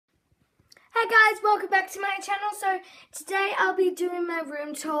Hey guys, welcome back to my channel. So today I'll be doing my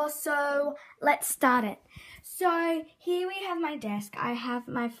room tour, so let's start it. So here we have my desk. I have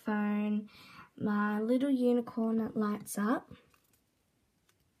my phone, my little unicorn that lights up.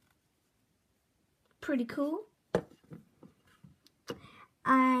 Pretty cool.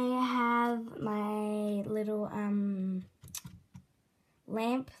 I have my little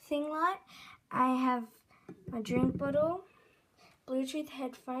lamp thing light. I have my drink bottle, Bluetooth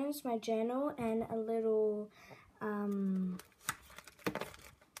headphones, my journal, and a little,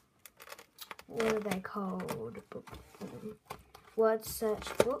 what are they called? Word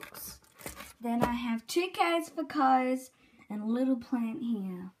search books. Then I have two cases for clothes and a little plant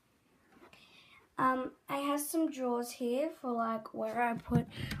here. I have some drawers here for like where I put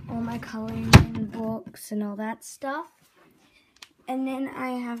all my colouring books and all that stuff. And then I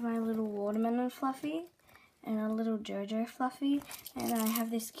have my little watermelon fluffy and a little JoJo fluffy, and I have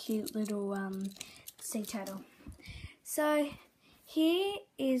this cute little sea turtle. So here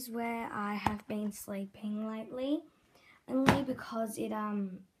is where I have been sleeping lately, only because it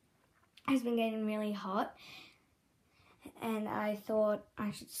has been getting really hot and I thought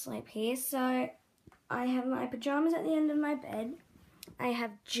I should sleep here. So I have my pajamas at the end of my bed. I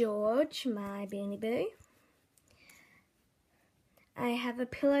have George, my Beanie Boo. I have a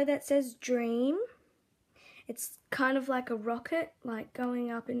pillow that says Dream. It's kind of like a rocket, like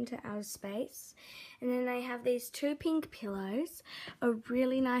going up into outer space. And then I have these two pink pillows, a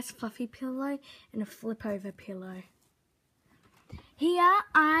really nice fluffy pillow, and a flip over pillow. Here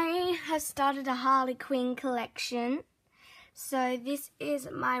I have started a Harley Quinn collection. So this is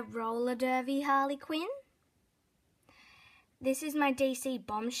my roller derby Harley Quinn. This is my DC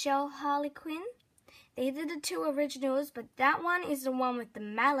Bombshell Harley Quinn. These are the two originals, but that one is the one with the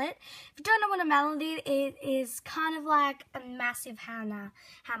mallet. If you don't know what a mallet is, it is kind of like a massive hammer.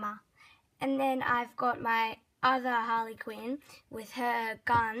 And then I've got my other Harley Quinn with her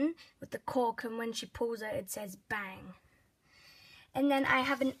gun with the cork, and when she pulls it, it says bang. And then I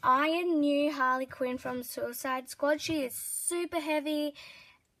have an iron new Harley Quinn from Suicide Squad. She is super heavy.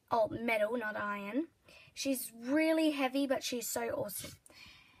 Oh, metal, not iron. She's really heavy, but she's so awesome.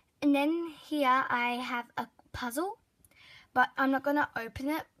 And then here I have a puzzle, but I'm not going to open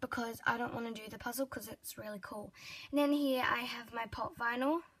it because I don't want to do the puzzle because it's really cool. And then here I have my pop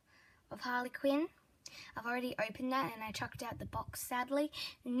vinyl of Harley Quinn. I've already opened that and I chucked out the box, sadly.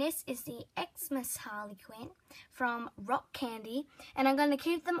 And this is the Xmas Harley Quinn from Rock Candy. And I'm going to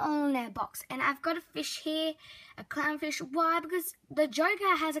keep them all in their box. And I've got a fish here, a clownfish. Why? Because the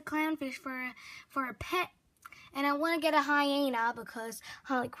Joker has a clownfish for a pet. And I want to get a hyena because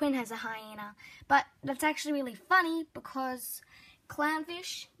Harley Quinn has a hyena. But that's actually really funny because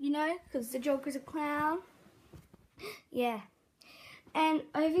clownfish, you know, because the Joker's a clown. Yeah. And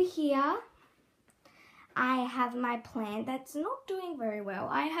over here, I have my plant that's not doing very well.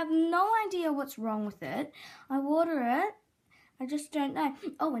 I have no idea what's wrong with it. I water it. I just don't know.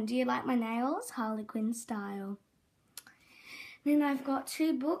 Oh, and do you like my nails? Harley Quinn style. Then I've got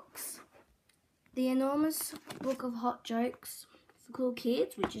two books. The Enormous Book of Hot Jokes for Cool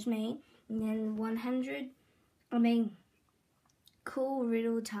Kids, which is me, and then 100, cool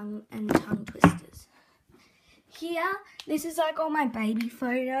riddle tongue twisters. Here, this is like all my baby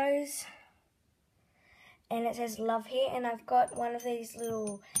photos, and it says love here, and I've got one of these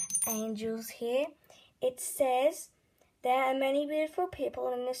little angels here. It says, there are many beautiful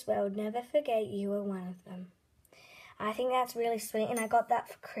people in this world, never forget you are one of them. I think that's really sweet, and I got that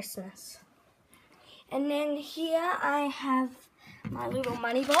for Christmas. And then here I have my little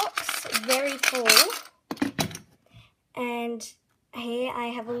money box, very full. And here I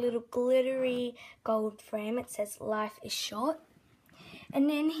have a little glittery gold frame. It says life is short. And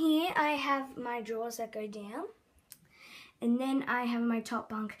then here I have my drawers that go down. And then I have my top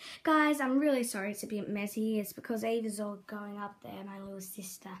bunk. Guys, I'm really sorry it's a bit messy. It's because Ava's all going up there, my little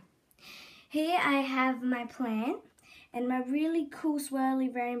sister. Here I have my plant and my really cool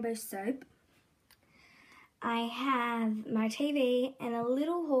swirly rainbow soap. I have my TV and a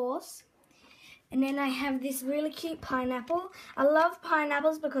little horse. And then I have this really cute pineapple. I love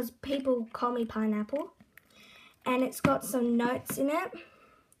pineapples because people call me Pineapple. And it's got some notes in it.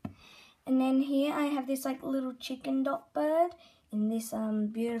 And then here I have this like little chicken dot bird in this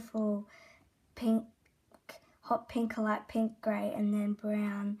beautiful pink, hot pink, light pink, grey, and then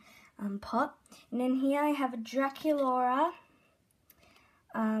brown pot. And then here I have a Draculaura.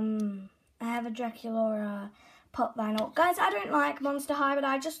 Pop vinyl. Guys, I don't like Monster High, but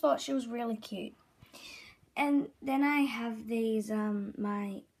I just thought she was really cute. And then I have these, these are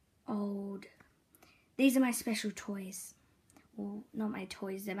my special toys. well, not my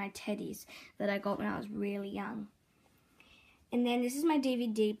toys, they're my teddies that I got when I was really young. And then this is my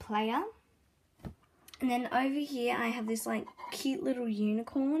DVD player. And then over here I have this like cute little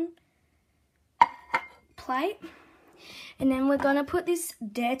unicorn plate. And then we're going to put this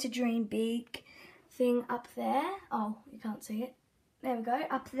Dare to Dream Big thing up there. Oh, you can't see it. There we go,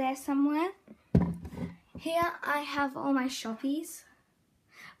 up there somewhere. Here I have all my shoppies.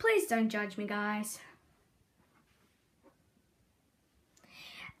 Please don't judge me, guys.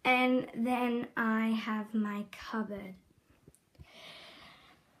 And then I have my cupboard.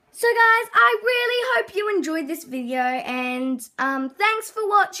 So guys, I really hope you enjoyed this video, and thanks for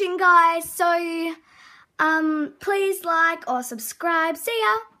watching, guys. So please like or subscribe. See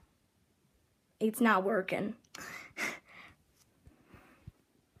ya. It's not working.